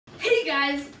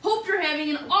guys, hope you're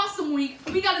having an awesome week.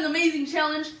 We got an amazing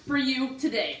challenge for you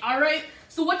today, alright?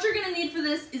 So what you're gonna need for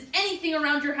this is anything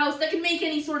around your house that can make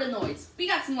any sort of noise. We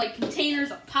got some like containers,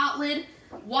 a pot lid,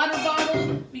 water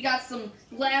bottle, we got some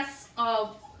glass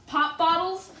pop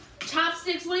bottles,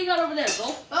 chopsticks. What do you got over there,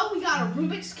 Bill? Well, we got a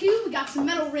Rubik's Cube, we got some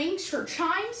metal rings for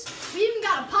chimes, we even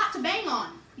got a pot to bang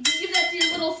on. You can give that to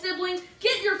your little sibling,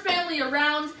 get your family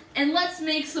around, and let's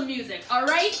make some music,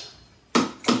 alright?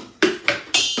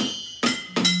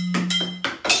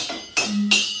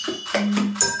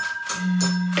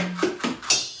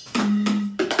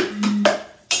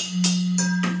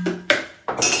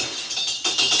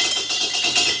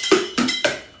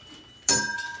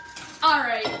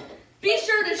 Alright, be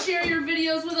sure to share your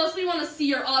videos with us. We want to see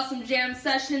your awesome jam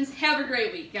sessions. Have a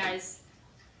great week, guys.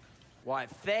 Why,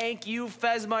 thank you,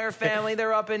 Fesmeyer family.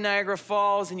 They're up in Niagara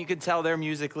Falls, and you can tell they're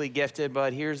musically gifted,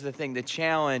 but here's the thing. The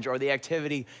challenge or the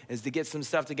activity is to get some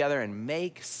stuff together and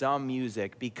make some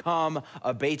music. Become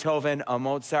a Beethoven, a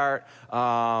Mozart,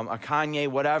 a Kanye,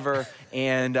 whatever,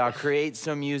 and create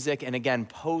some music. And again,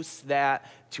 post that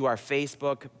to our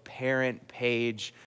Facebook parent page.